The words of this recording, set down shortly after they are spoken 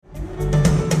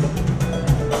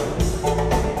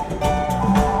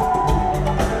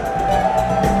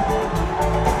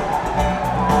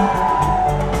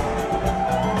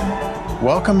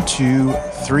Welcome to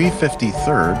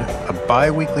 353rd, a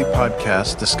bi-weekly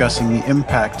podcast discussing the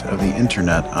impact of the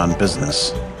internet on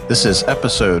business. This is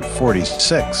episode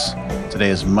 46. Today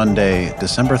is Monday,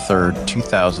 December 3rd,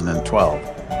 2012.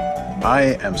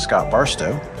 I am Scott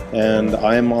Barstow. And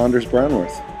I am Anders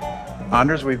Brownworth.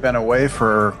 Anders, we've been away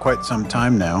for quite some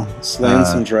time now. Slaying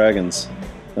some dragons,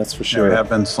 that's for sure. Yeah, we have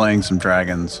been slaying some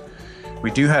dragons. We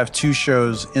do have two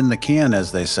shows in the can,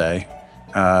 as they say.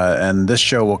 And this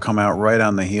show will come out right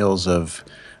on the heels of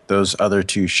those other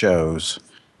two shows.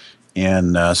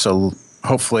 And so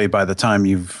hopefully by the time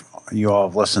you all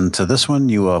have listened to this one,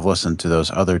 you will have listened to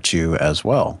those other two as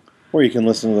well. Or you can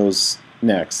listen to those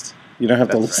next. You don't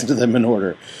have to listen to them in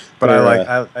order.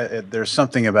 But there's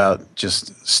something about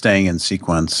just staying in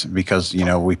sequence because,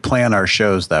 we plan our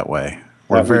shows that way.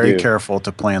 We're very careful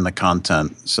to plan the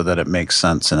content so that it makes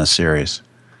sense in a series.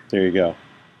 There you go.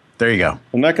 There you go.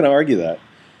 I'm not going to argue that.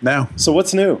 No. So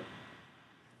what's new?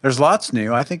 There's lots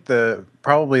new. I think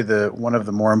probably one of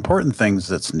the more important things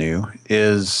that's new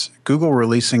is Google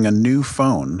releasing a new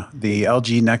phone, the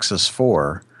LG Nexus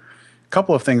 4. A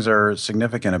couple of things are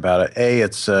significant about it. A,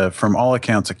 it's from all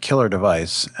accounts a killer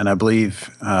device, and I believe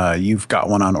you've got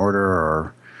one on order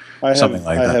or something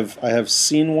like that. I have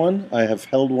seen one. I have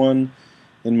held one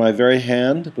in my very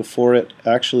hand before it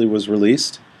actually was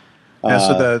released.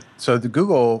 Yeah, so the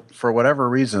Google, for whatever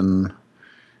reason,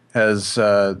 has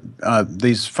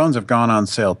these phones have gone on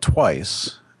sale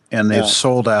twice, and they've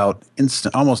sold out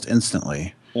almost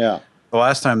instantly. Yeah. The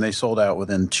last time they sold out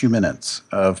within 2 minutes.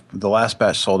 The last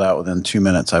batch sold out within 2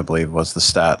 minutes, I believe, was the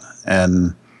stat.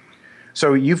 And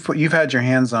so you've had your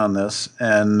hands on this,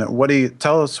 and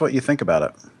tell us what you think about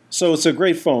it. So it's a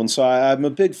great phone. So I'm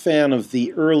a big fan of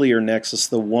the earlier Nexus,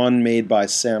 the one made by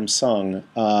Samsung.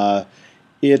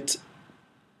 It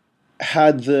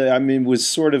had was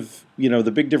sort of,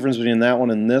 the big difference between that one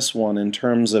and this one in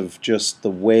terms of just the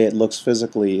way it looks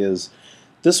physically is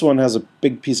this one has a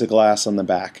big piece of glass on the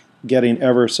back, getting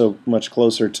ever so much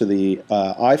closer to the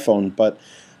iPhone, but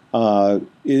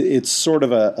it's sort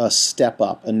of a step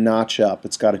up, a notch up.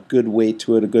 It's got a good weight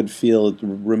to it, a good feel. It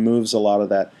removes a lot of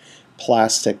that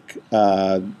plastic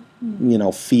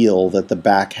feel that the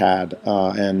back had,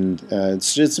 and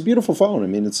it's a beautiful phone. I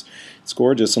mean, it's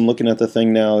gorgeous. I'm looking at the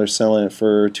thing now. They're selling it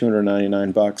for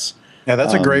 $299. Yeah,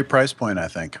 that's a great price point, I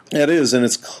think. It is, and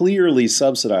it's clearly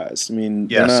subsidized. I mean,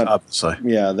 yes, obviously.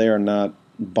 Yeah, they are not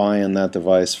buying that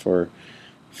device for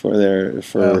their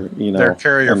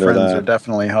carrier friends are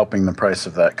definitely helping the price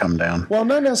of that come down. Well,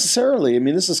 not necessarily. I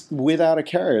mean, this is without a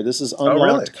carrier. This is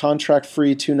unlocked,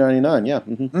 contract-free, $299. Yeah.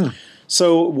 Mm-hmm. Mm.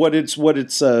 So what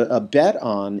it's a bet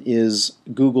on is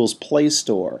Google's Play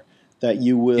Store, that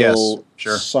you will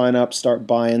sign up, start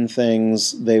buying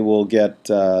things. They will get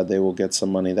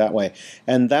some money that way,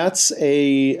 and it's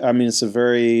a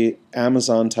very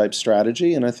Amazon type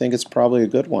strategy, and I think it's probably a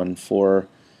good one for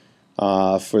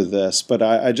this. But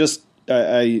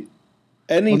the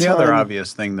other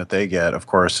obvious thing that they get, of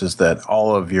course, is that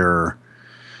all of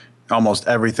almost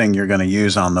everything you're going to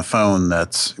use on the phone,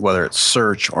 that's whether it's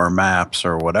search or maps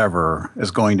or whatever,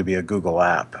 is going to be a Google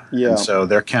app. Yeah. And so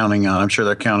I'm sure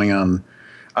they're counting on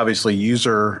obviously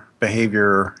user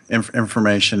behavior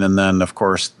information, and then of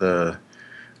course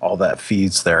all that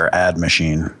feeds their ad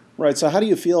machine. Right. So how do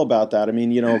you feel about that? I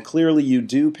mean, clearly you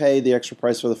do pay the extra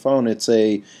price for the phone. It's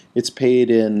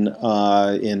paid in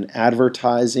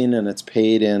advertising, and it's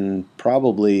paid in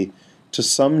probably to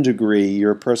some degree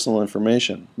your personal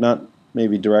information. Not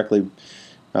maybe directly,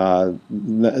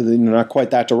 not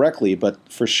quite that directly, but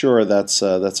for sure that's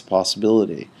a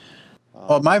possibility.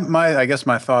 Well, I guess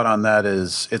my thought on that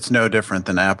is it's no different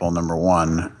than Apple, number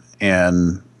one,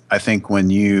 and I think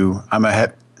I'm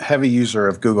a heavy user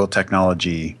of Google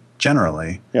technology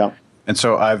generally. Yeah. And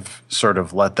so I've sort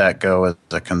of let that go as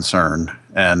a concern.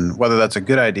 And whether that's a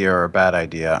good idea or a bad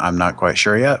idea, I'm not quite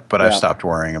sure yet, but I've stopped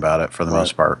worrying about it for the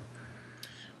most part.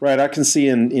 Right. I can see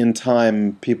in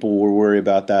time people will worry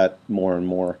about that more and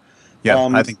more. Yeah,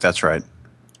 I think that's right.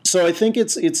 So I think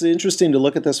it's interesting to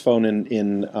look at this phone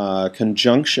in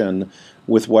conjunction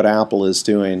with what Apple is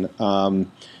doing.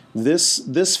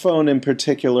 This phone in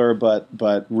particular,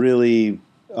 but really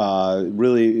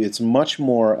it's much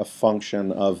more a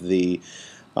function of the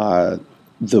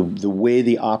way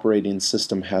the operating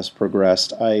system has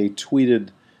progressed. I tweeted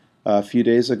a few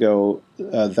days ago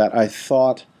that I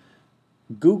thought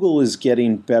Google is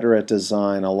getting better at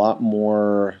design a lot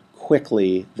more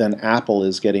quickly than Apple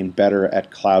is getting better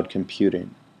at cloud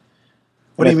computing.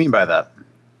 What do you mean by that?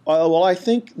 Well, I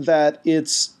think that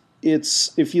it's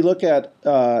if you look at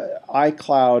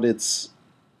iCloud,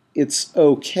 it's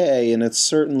okay, and it's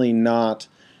certainly not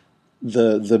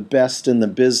the best in the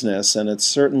business, and it's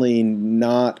certainly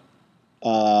not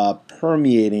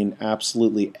permeating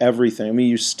absolutely everything. I mean,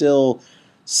 you still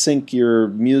sync your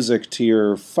music to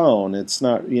your phone. It's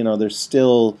not, there's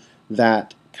still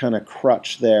that kind of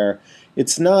crutch there.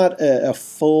 It's not a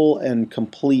full and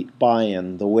complete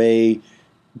buy-in the way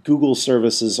Google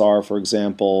services are, for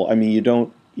example. I mean, you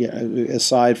don't,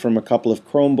 aside from a couple of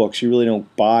Chromebooks, you really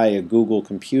don't buy a Google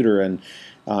computer and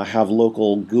have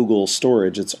local Google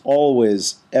storage. It's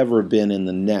always ever been in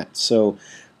the net. So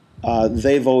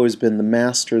they've always been the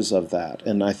masters of that.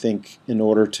 And I think in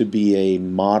order to be a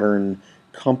modern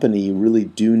company, you really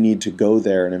do need to go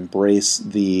there and embrace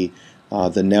the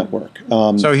network.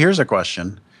 So here's a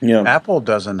question. Yeah. Apple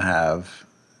doesn't have,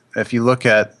 if you look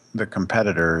at the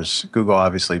competitors, Google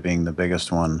obviously being the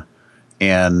biggest one,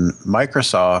 and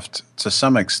Microsoft to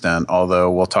some extent, although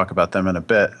we'll talk about them in a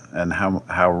bit and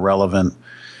how relevant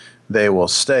they will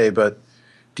stay. But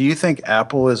do you think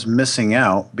Apple is missing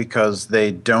out because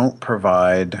they don't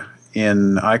provide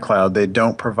in iCloud, they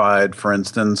don't provide, for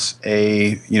instance,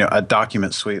 a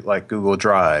document suite like Google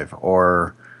Drive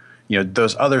or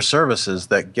those other services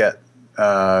that get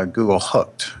Google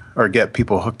hooked, or get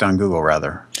people hooked on Google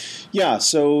rather? Yeah,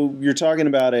 so you're talking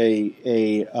about a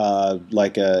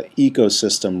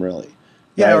ecosystem, really.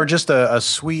 Yeah, right? or just a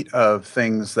suite of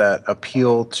things that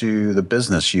appeal to the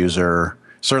business user.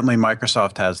 Certainly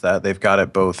Microsoft has that. They've got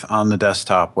it both on the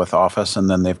desktop with Office, and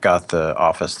then they've got the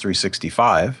Office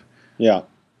 365. Yeah.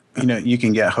 You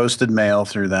can get hosted mail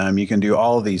through them. You can do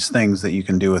all of these things that you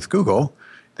can do with Google.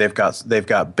 They've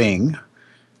got Bing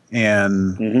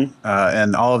and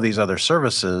all of these other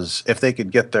services. If they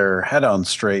could get their head on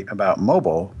straight about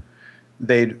mobile,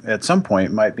 they at some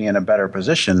point might be in a better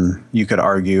position, you could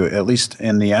argue, at least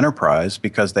in the enterprise,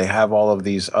 because they have all of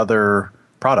these other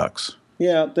products.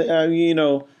 Yeah,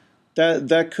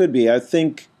 that could be. I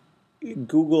think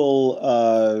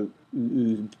Google,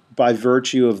 by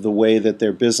virtue of the way that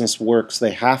their business works,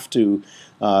 they have to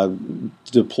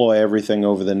deploy everything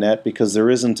over the net because there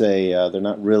isn't they're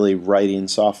not really writing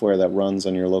software that runs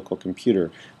on your local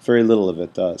computer. Very little of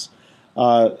it does.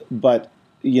 But,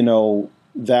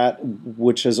 that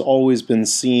which has always been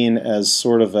seen as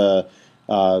sort of a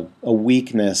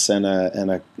weakness and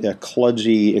a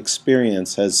kludgy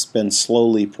experience has been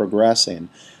slowly progressing.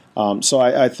 So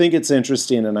I think it's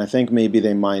interesting, and I think maybe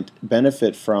they might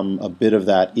benefit from a bit of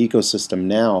that ecosystem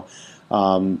now,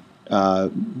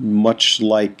 much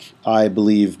like I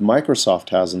believe Microsoft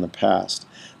has in the past.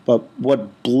 But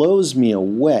what blows me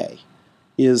away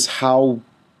is how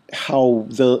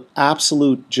the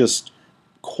absolute just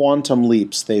quantum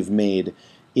leaps they've made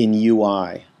in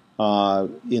UI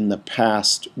in the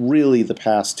past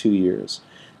 2 years.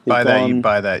 By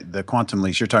that, the quantum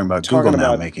leaps, you're talking about Google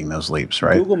now making those leaps,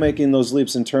 right? Google making those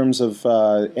leaps in terms of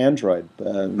Android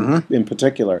in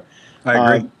particular.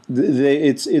 I agree.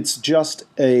 It's just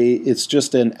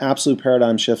an absolute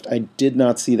paradigm shift. I did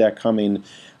not see that coming,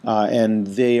 and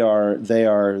they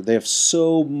have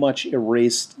so much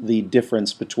erased the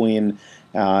difference between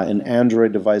an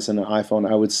Android device and an iPhone.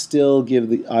 I would still give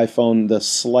the iPhone the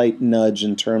slight nudge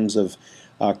in terms of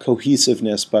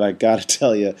cohesiveness, but I got to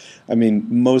tell you, I mean,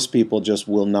 most people just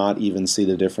will not even see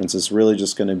the difference. It's really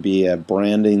just going to be a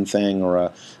branding thing or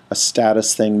a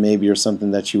status thing maybe, or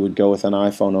something that you would go with an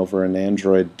iPhone over an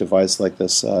Android device like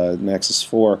this Nexus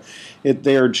 4.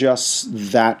 They are just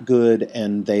that good,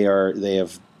 and they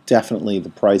have definitely the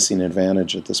pricing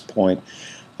advantage at this point.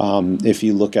 If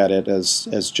you look at it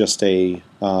as just a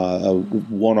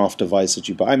one-off device that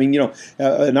you buy. I mean, an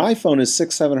iPhone is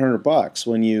 $600-700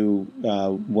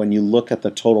 when you look at the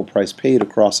total price paid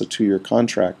across a 2-year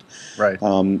contract. Right.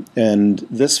 And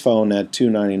this phone at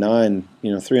 $299,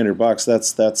 $300.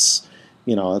 That's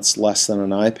it's less than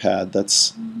an iPad.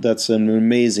 That's an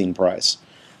amazing price.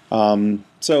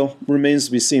 So remains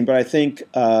to be seen. But I think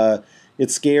it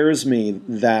scares me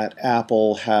that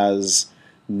Apple has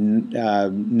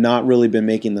not really been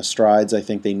making the strides I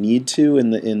think they need to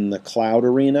in the cloud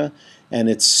arena, and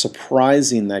it's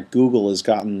surprising that Google has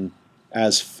gotten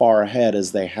as far ahead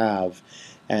as they have,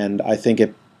 and I think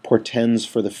it portends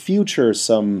for the future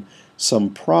some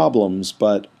problems,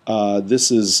 but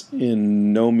this is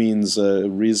in no means a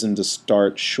reason to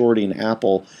start shorting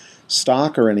Apple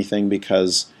stock or anything,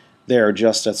 because they are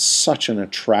just at such an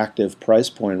attractive price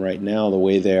point right now, the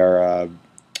way they are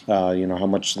how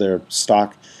much their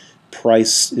stock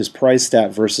price is priced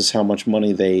at versus how much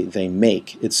money they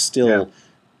make. It's still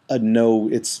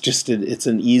it's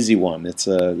an easy one.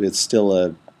 We're still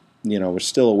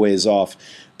a ways off.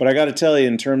 But I got to tell you,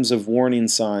 in terms of warning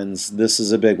signs, this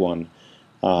is a big one.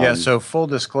 Yeah, so full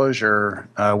disclosure,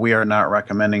 we are not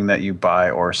recommending that you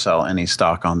buy or sell any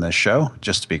stock on this show,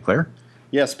 just to be clear.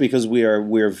 Yes, because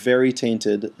we're very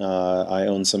tainted. I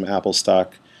own some Apple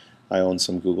stock. I own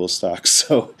some Google stock.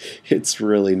 So it's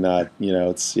really not,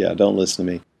 don't listen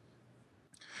to me.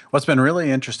 What's been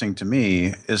really interesting to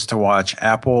me is to watch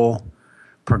Apple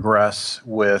progress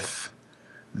with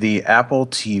the Apple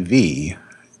TV.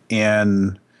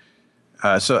 And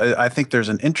so I think there's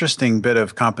an interesting bit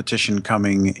of competition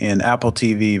coming in Apple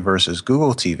TV versus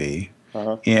Google TV.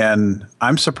 Uh-huh. And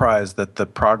I'm surprised that the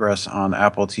progress on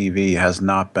Apple TV has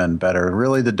not been better.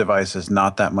 Really, the device is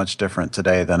not that much different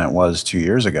today than it was 2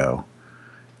 years ago.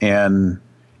 And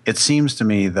it seems to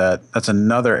me that that's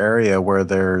another area where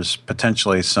there's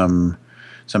potentially some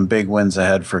big wins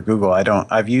ahead for Google.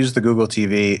 I've used the Google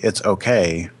TV. It's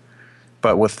okay.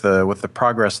 But with the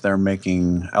progress they're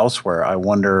making elsewhere, I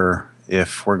wonder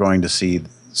if we're going to see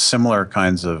similar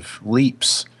kinds of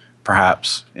leaps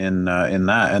perhaps in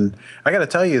that. And I got to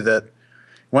tell you that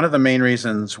one of the main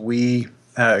reasons we're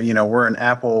an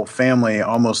Apple family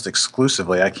almost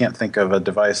exclusively. I can't think of a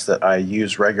device that I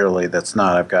use regularly that's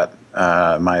not. I've got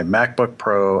my MacBook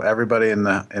Pro. Everybody in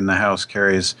the house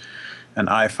carries an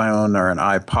iPhone or an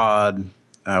iPod.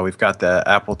 We've got the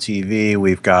Apple TV.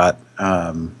 We've got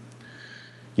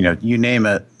you name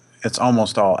it. It's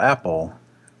almost all Apple.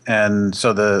 And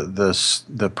so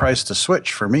the price to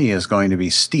switch for me is going to be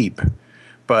steep.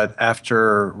 But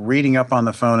after reading up on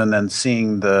the phone and then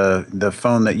seeing the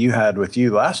phone that you had with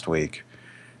you last week,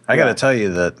 I got to tell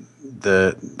you that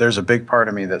there's a big part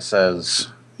of me that says,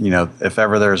 if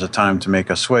ever there's a time to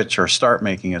make a switch or start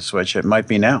making a switch, it might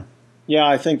be now. Yeah,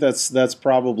 I think that's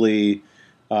probably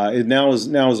now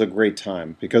is a great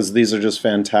time because these are just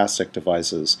fantastic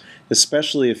devices,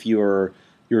 especially if your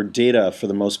data for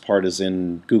the most part is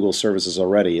in Google services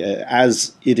already,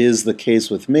 as it is the case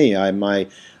with me. My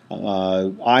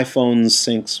iPhone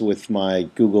syncs with my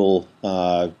Google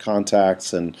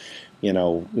contacts, and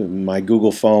my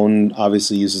Google phone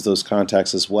obviously uses those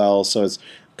contacts as well. So it's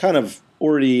kind of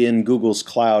already in Google's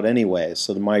cloud anyway.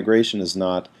 So the migration is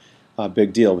not a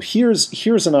big deal.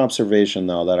 Here's an observation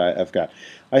though that I've got.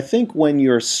 I think when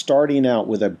you're starting out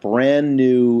with a brand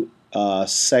new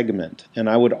segment, and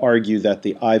I would argue that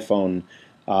the iPhone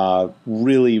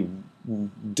really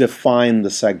defined the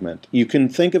segment. You can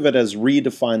think of it as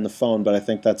redefine the phone, but I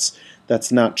think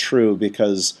that's not true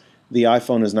because the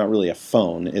iPhone is not really a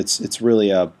phone. It's really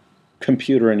a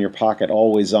computer in your pocket,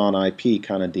 always on IP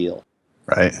kind of deal.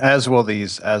 Right. As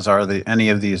are any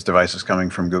of these devices coming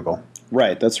from Google.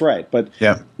 Right. That's right. But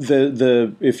yeah,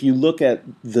 if you look at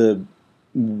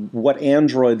what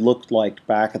Android looked like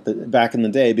back in the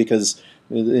day, because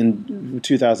in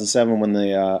 2007 when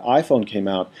the iPhone came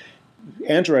out,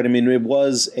 Android, it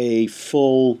was a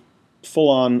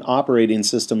full-on operating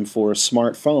system for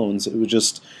smartphones.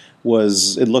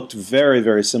 It looked very,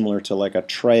 very similar to like a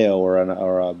Treo or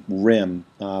a RIM,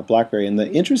 BlackBerry. And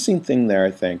the interesting thing there,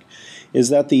 I think, is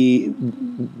that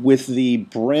with the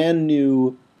brand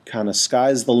new kind of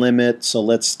sky's the limit, so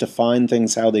let's define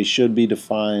things how they should be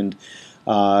defined.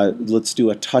 Let's do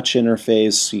a touch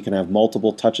interface so you can have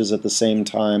multiple touches at the same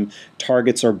time.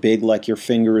 Targets are big, like your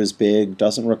finger is big,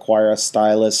 doesn't require a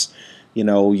stylus.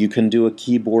 You can do a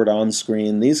keyboard on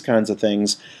screen, these kinds of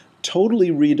things. Totally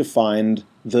redefined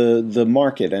the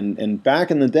market. And back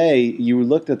in the day, you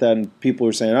looked at that and people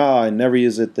were saying, I never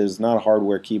use it, there's not a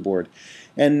hardware keyboard.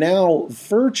 And now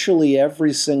virtually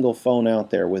every single phone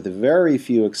out there, with very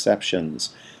few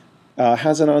exceptions,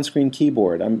 has an on-screen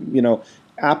keyboard.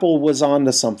 Apple was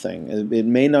onto something. It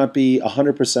may not be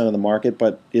 100% of the market,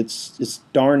 but it's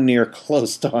darn near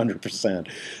close to 100%.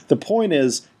 The point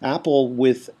is, Apple,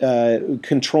 with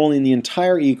controlling the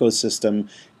entire ecosystem,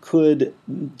 could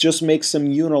just make some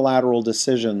unilateral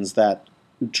decisions that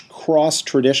cross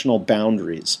traditional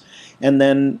boundaries. And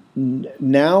then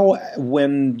now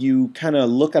when you kind of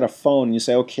look at a phone, you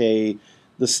say, okay,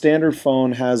 the standard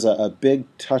phone has a big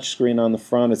touchscreen on the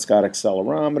front. It's got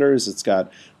accelerometers. It's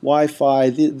got Wi-Fi,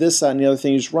 this, that, and the other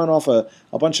thing. You just run off a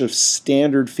bunch of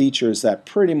standard features that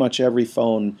pretty much every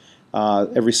phone,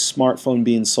 every smartphone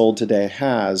being sold today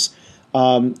has.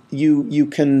 You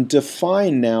can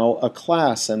define now a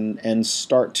class and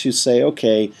start to say,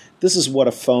 okay, this is what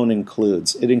a phone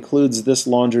includes. It includes this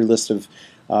laundry list of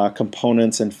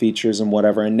components and features and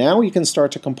whatever. And now you can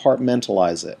start to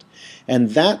compartmentalize it. And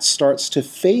that starts to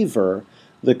favor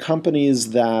the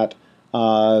companies that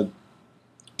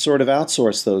sort of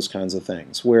outsource those kinds of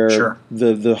things, where Sure.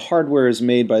 the hardware is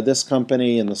made by this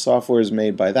company and the software is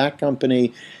made by that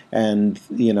company, and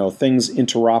things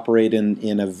interoperate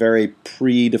in a very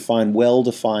predefined,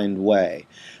 well-defined way.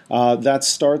 That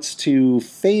starts to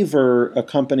favor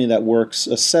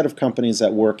a set of companies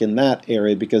that work in that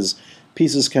area, because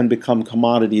pieces can become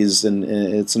commodities and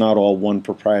it's not all one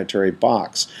proprietary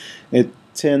box. It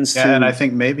tends to... And I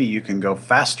think maybe you can go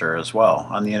faster as well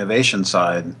on the innovation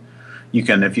side.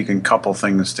 If you can couple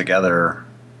things together,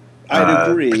 I'd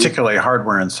agree. particularly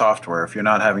hardware and software, if you're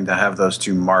not having to have those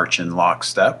two march in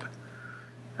lockstep,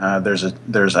 I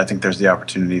think there's the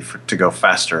opportunity to go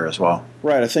faster as well.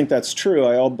 Right, I think that's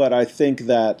true. But I think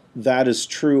that is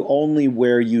true only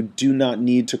where you do not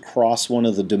need to cross one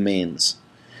of the domains.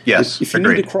 Yes, if you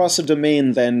agreed. need to cross a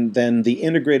domain, then the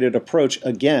integrated approach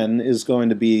again is going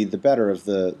to be the better of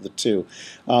the two.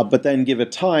 But then give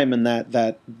it time, and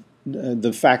that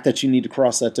the fact that you need to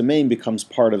cross that domain becomes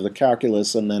part of the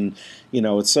calculus, and then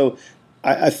so.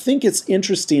 I think it's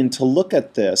interesting to look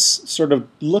at this, sort of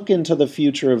look into the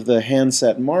future of the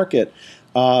handset market.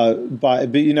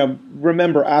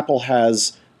 Remember, Apple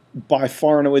has by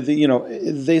far and away,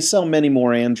 they sell many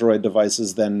more Android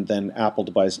devices than Apple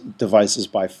devices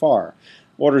by far,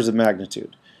 orders of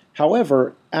magnitude.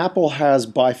 However, Apple has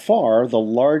by far the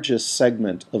largest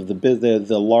segment of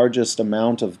the largest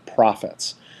amount of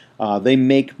profits. They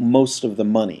make most of the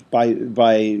money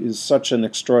by such an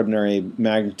extraordinary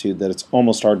magnitude that it's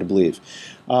almost hard to believe.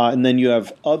 And then you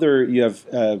have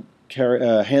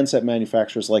handset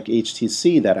manufacturers like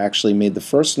HTC that actually made the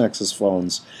first Nexus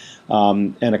phones,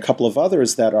 and a couple of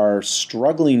others that are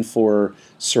struggling for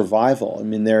survival. I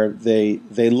mean,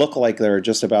 they look like they're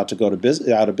just about to go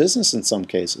out of business in some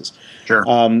cases. Sure.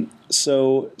 And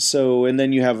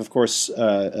then you have, of course,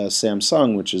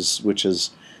 Samsung, which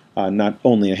is not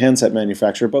only a handset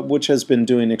manufacturer, but which has been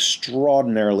doing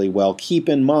extraordinarily well. Keep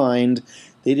in mind,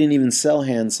 they didn't even sell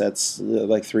handsets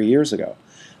like 3 years ago,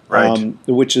 right?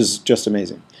 Which is just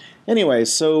amazing. Anyway,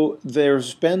 so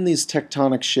there's been these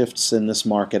tectonic shifts in this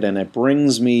market, and it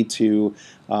brings me to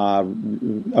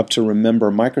up to remember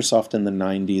Microsoft in the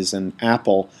 90s and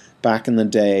Apple back in the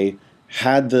day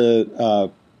had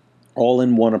the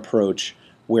all-in-one approach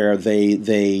where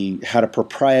they had a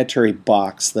proprietary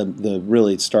box that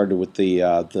really started with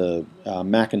the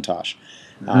Macintosh,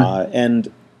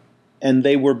 and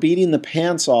they were beating the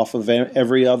pants off of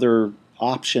every other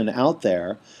option out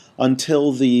there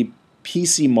until the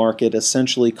PC market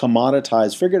essentially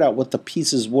figured out what the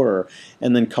pieces were,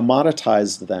 and then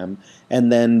commoditized them,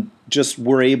 and then just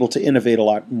were able to innovate a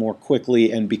lot more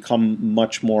quickly and become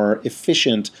much more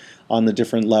efficient on the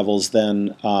different levels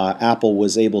than Apple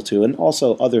was able to. And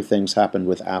also other things happened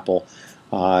with Apple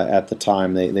at the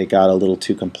time. They got a little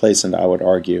too complacent, I would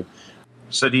argue.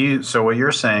 So what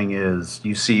you're saying is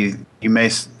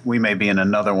we may be in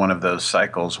another one of those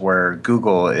cycles where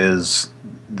Google is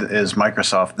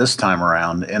Microsoft this time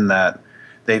around, in that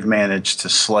they've managed to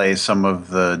slay some of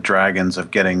the dragons of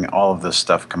getting all of this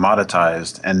stuff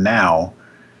commoditized, and now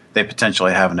they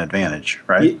potentially have an advantage,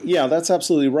 right? Yeah, that's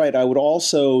absolutely right. I would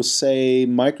also say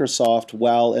Microsoft,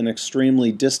 while an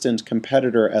extremely distant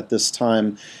competitor at this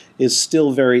time, is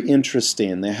still very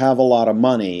interesting. They have a lot of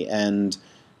money, and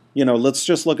let's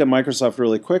just look at Microsoft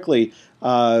really quickly.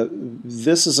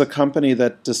 This is a company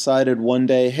that decided one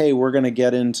day, hey, we're going to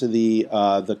get into the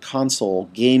console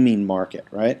gaming market,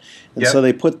 right? And so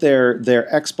they put their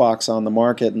Xbox on the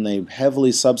market, and they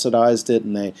heavily subsidized it,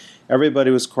 and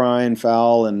everybody was crying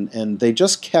foul, and they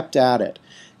just kept at it.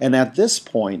 And at this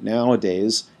point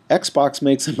nowadays, Xbox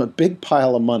makes them a big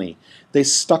pile of money. They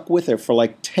stuck with it for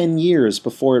like 10 years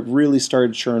before it really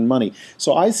started churning money.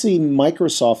 So I see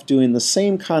Microsoft doing the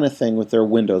same kind of thing with their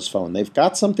Windows Phone. They've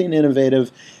got something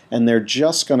innovative, and they're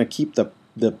just going to keep the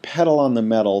pedal on the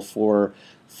metal for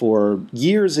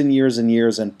years and years and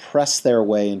years and press their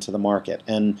way into the market.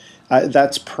 And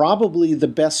that's probably the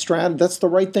best strategy. That's the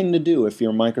right thing to do if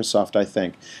you're Microsoft, I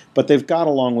think. But they've got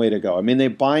a long way to go. I mean, they're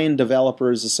buying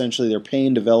developers. Essentially, they're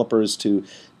paying developers to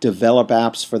develop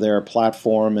apps for their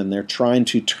platform, and they're trying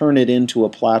to turn it into a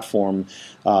platform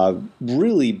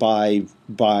really by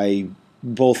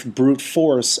both brute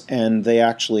force, and they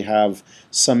actually have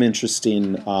some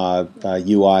interesting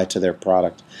UI to their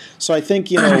product. So I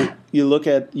think you look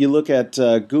at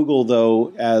Google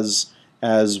though as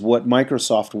what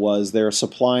Microsoft was. They're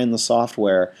supplying the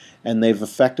software, and they've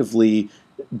effectively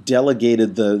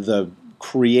delegated the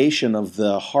creation of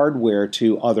the hardware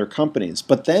to other companies.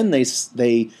 But then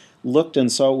they looked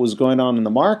and saw what was going on in the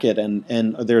market,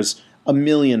 and there's a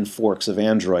million forks of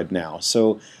Android now.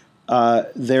 So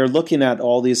they're looking at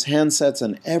all these handsets,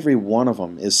 and every one of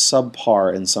them is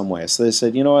subpar in some way. So they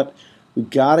said, you know what, we've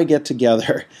got to get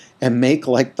together and make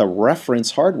like the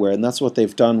reference hardware, and that's what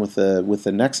they've done with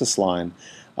the Nexus line.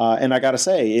 And I got to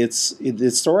say, it's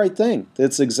the right thing.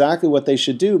 It's exactly what they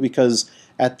should do, because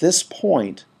at this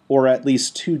point, or at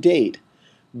least to date,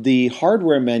 the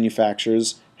hardware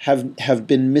manufacturers have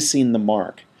been missing the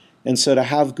mark. And so to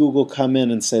have Google come in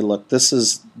and say, look, this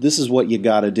is what you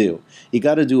got to do. You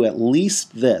got to do at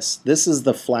least this. This is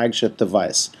the flagship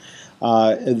device.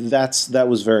 That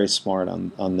was very smart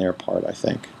on their part, I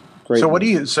think. Great.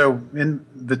 So in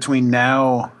between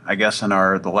now, I guess, and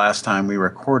the last time we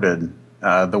recorded,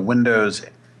 the Windows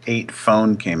 8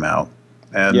 phone came out,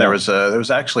 and there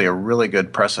was actually a really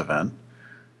good press event.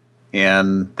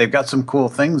 And they've got some cool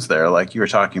things there, like you were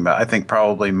talking about. I think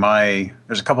probably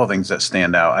there's a couple of things that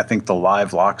stand out. I think the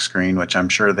live lock screen, which I'm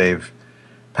sure they've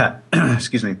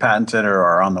patented or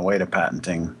are on the way to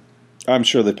patenting. I'm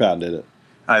sure they patented it.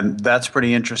 That's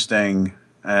pretty interesting.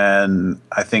 And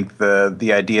I think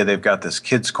the idea they've got this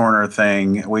kids corner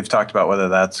thing, we've talked about whether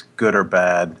that's good or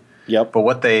bad. Yep. But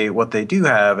what they do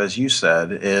have, as you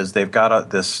said, is they've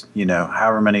got this,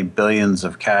 however many billions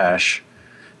of cash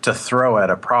to throw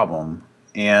at a problem.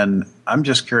 And I'm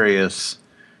just curious,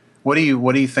 what do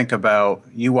you think about?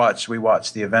 We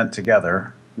watched the event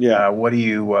together. Yeah. What do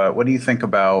you think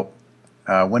about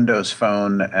Windows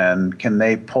Phone, and can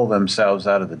they pull themselves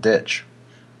out of the ditch?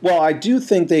 Well, I do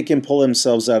think they can pull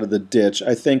themselves out of the ditch.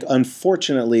 I think,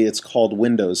 unfortunately, it's called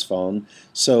Windows Phone.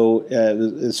 So,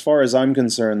 as far as I'm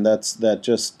concerned,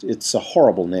 it's a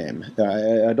horrible name.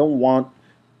 I don't want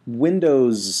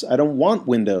Windows. I don't want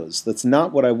Windows. That's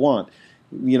not what I want.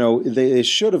 They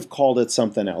should have called it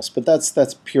something else, but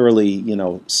that's purely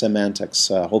semantics.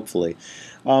 Hopefully,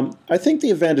 I think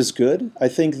the event is good. I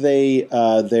think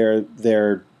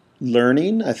they're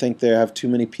learning. I think they have too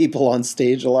many people on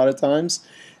stage a lot of times,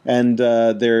 and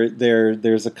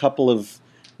there's a couple of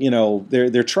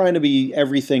they're trying to be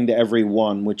everything to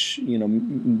everyone, which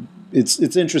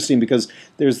it's interesting because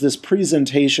there's this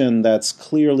presentation that's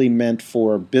clearly meant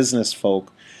for business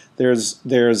folk.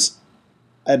 There's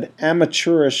an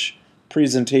amateurish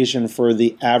presentation for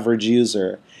the average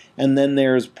user, and then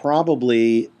there's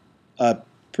probably a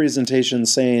presentation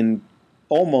saying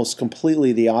almost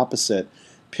completely the opposite,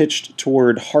 pitched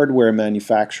toward hardware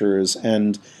manufacturers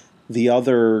and the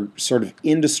other sort of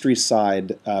industry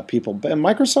side people. But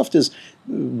Microsoft is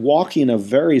walking a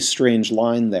very strange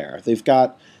line there. They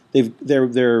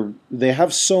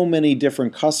have so many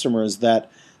different customers that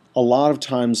a lot of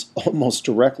times almost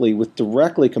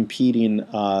directly competing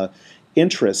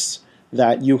interests,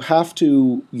 that you have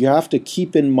to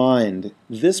keep in mind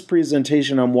this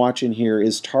presentation I'm watching here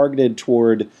is targeted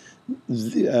toward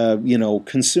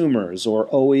consumers or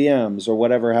OEMs or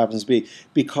whatever happens to be,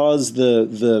 because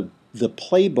the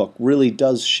playbook really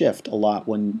does shift a lot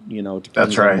when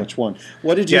depending on which one.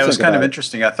 What did you think? Yeah, it was kind of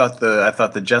interesting. I thought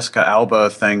the Jessica Alba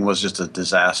thing was just a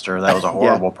disaster. That was a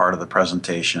horrible part of the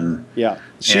presentation. Yeah,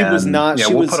 she was not. Yeah,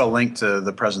 we'll put a link to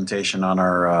the presentation on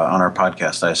our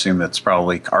podcast. I assume it's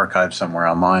probably archived somewhere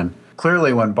online.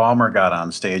 Clearly, when Ballmer got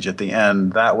on stage at the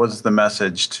end, that was the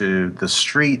message to the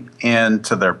street and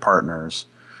to their partners.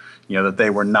 That they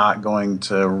were not going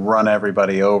to run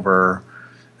everybody over.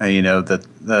 That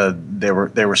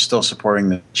they were still supporting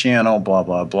the channel, blah,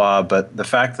 blah, blah. But the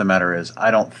fact of the matter is,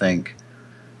 I don't think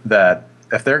that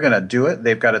if they're going to do it,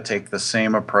 they've got to take the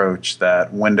same approach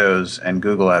that Windows and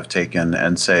Google have taken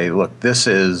and say, look, this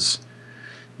is,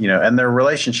 and their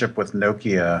relationship with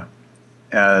Nokia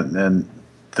and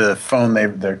the phone,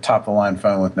 their top-of-the-line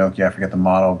phone with Nokia, I forget the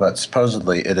model, but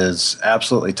supposedly it is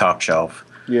absolutely top shelf.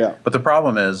 Yeah. But the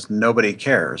problem is nobody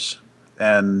cares.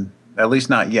 And at least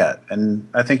not yet. And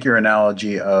I think your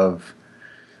analogy of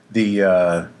the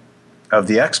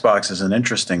Xbox is an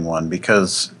interesting one,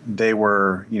 because they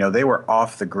were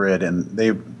off the grid, and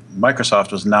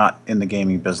Microsoft was not in the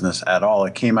gaming business at all.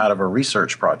 It came out of a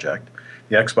research project.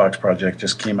 The Xbox project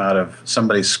just came out of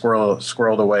somebody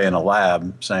squirreled away in a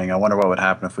lab saying, I wonder what would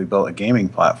happen if we built a gaming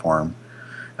platform.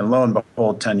 And lo and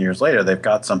behold, 10 years later, they've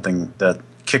got something that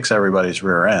kicks everybody's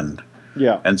rear end.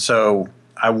 Yeah. And so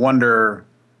I wonder,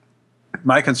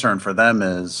 my concern for them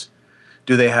is,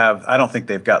 I don't think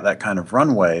they've got that kind of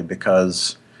runway,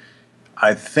 because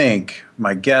I think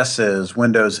my guess is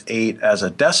Windows 8 as a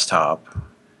desktop,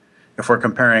 if we're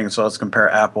comparing, so let's compare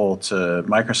Apple to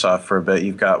Microsoft for a bit.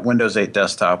 You've got Windows 8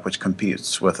 desktop, which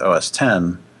competes with OS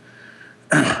 10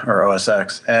 or OS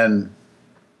X, and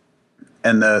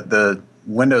the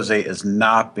Windows 8 is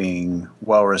not being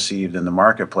well received in the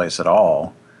marketplace at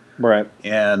all. Right.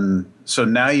 And so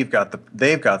now they've got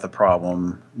the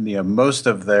problem. Most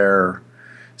of their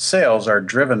sales are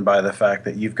driven by the fact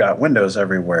that you've got Windows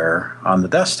everywhere on the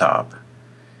desktop.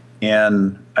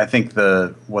 And I think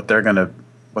what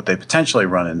they potentially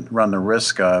run the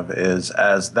risk of is,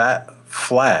 as that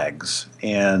flags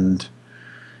and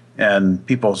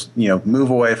people move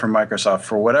away from Microsoft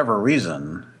for whatever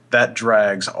reason, that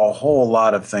drags a whole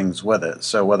lot of things with it.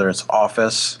 So whether it's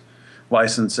Office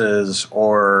licenses,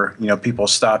 or people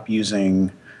stop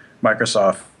using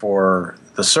Microsoft for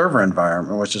the server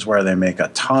environment, which is where they make a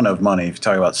ton of money. If you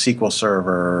talk about SQL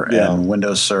Server and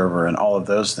Windows Server and all of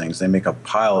those things, they make a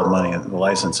pile of money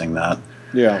licensing that.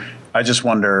 Yeah. I just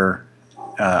wonder.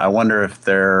 I wonder if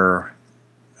they're.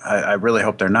 I really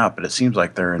hope they're not, but it seems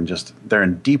like they're in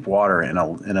deep water in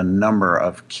a number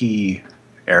of key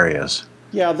areas.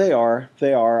 Yeah, they are.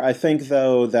 They are. I think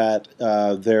though that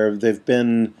they've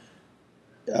been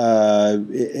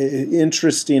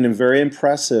interesting and very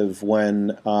impressive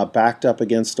when backed up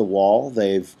against a wall.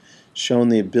 They've shown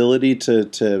the ability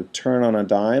to turn on a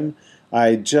dime.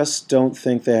 I just don't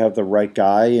think they have the right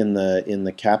guy in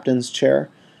the captain's chair.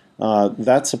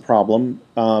 That's a problem.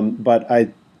 But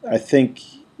I think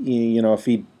if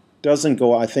he doesn't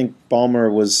go, I think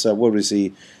Ballmer was what was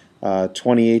he,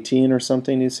 2018 or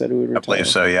something? He said he would retire. I believe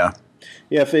so. Yeah.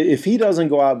 Yeah, if he doesn't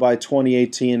go out by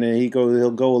 2018, and he'll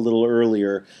go a little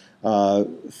earlier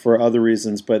for other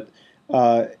reasons, but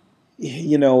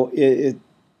if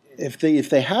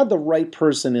they had the right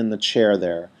person in the chair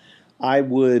there, I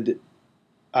would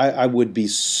be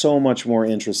so much more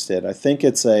interested. I think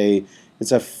it's a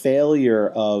failure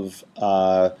of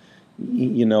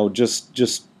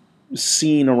just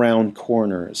seeing around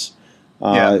corners.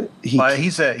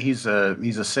 He's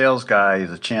a sales guy.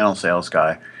 He's a channel sales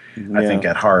guy. I think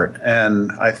at heart,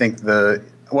 and I think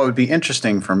what would be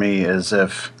interesting for me is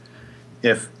if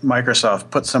Microsoft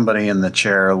put somebody in the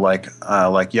chair like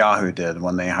Yahoo did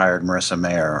when they hired Marissa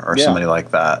Mayer or somebody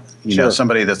like that.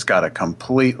 Somebody that's got a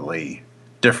completely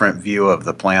different view of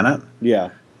the planet.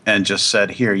 Yeah, and just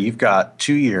said, "Here, you've got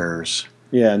 2 years.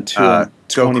 Yeah, and go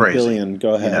crazy. Billion.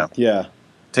 Go ahead. Yeah."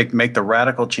 Make the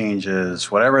radical changes,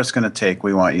 whatever it's going to take.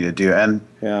 We want you to do, and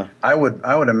I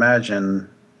would imagine,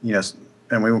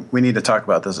 and we need to talk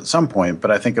about this at some point,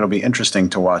 but I think it'll be interesting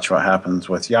to watch what happens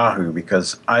with Yahoo,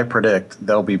 because I predict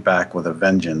they'll be back with a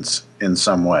vengeance in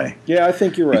some way. Yeah, I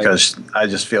think you're right. Because I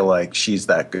just feel like she's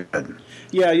that good.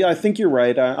 Yeah, I think you're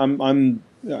right.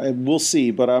 We'll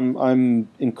see, but I'm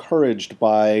encouraged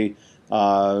by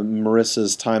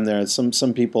Marissa's time there.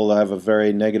 Some people have a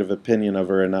very negative opinion of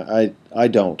her, and I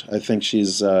don't. I think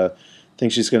she's going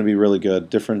to be really good.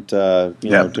 Different,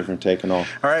 different take and all.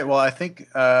 All right. Well, I think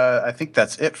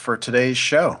that's it for today's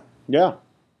show. Yeah.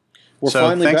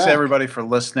 Thanks everybody for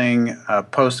listening.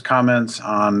 Post comments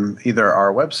on either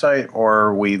our website,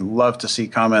 or we love to see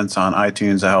comments on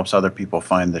iTunes. That helps other people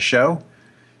find the show.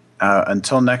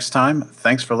 Until next time,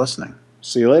 thanks for listening.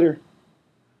 See you later.